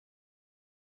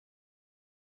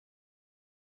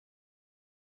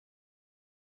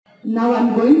Now I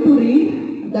am going to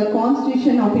read the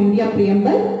Constitution of India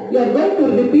Preamble. You are going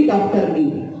to repeat after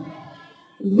me.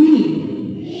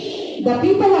 We, the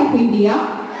people of India,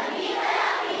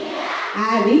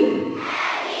 having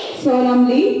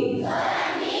solemnly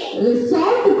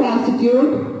resolved to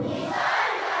constitute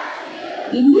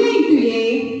India into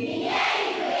a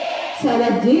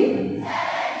sovereign,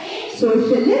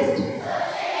 socialist,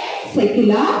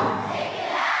 secular,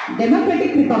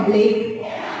 democratic republic,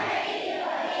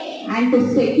 and to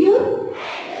secure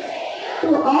to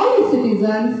all its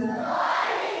citizens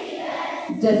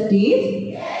justice,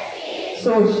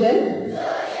 social,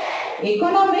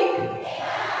 economic,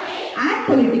 and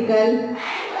political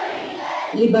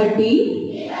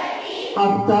liberty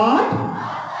of thought,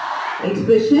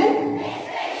 expression,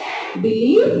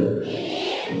 belief,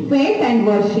 faith and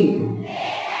worship,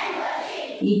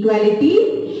 equality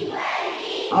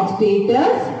of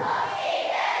status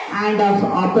and of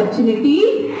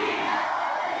opportunity,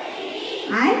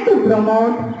 and to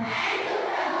promote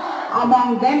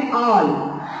among them all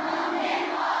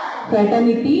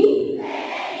fraternity,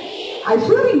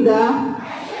 assuring the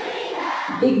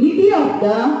dignity of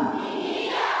the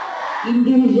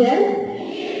individual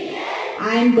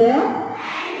and the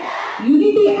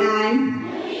unity and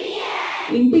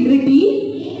integrity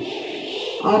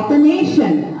of the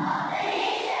nation.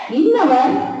 In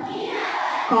our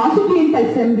Constituent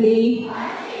Assembly,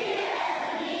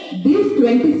 this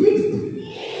 26th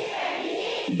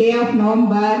day of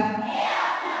November,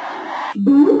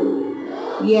 do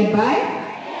hereby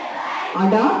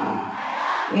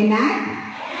adopt, enact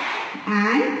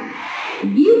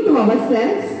and give to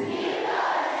ourselves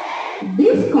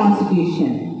this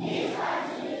Constitution.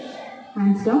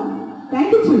 Hands down.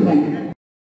 Thank you, children.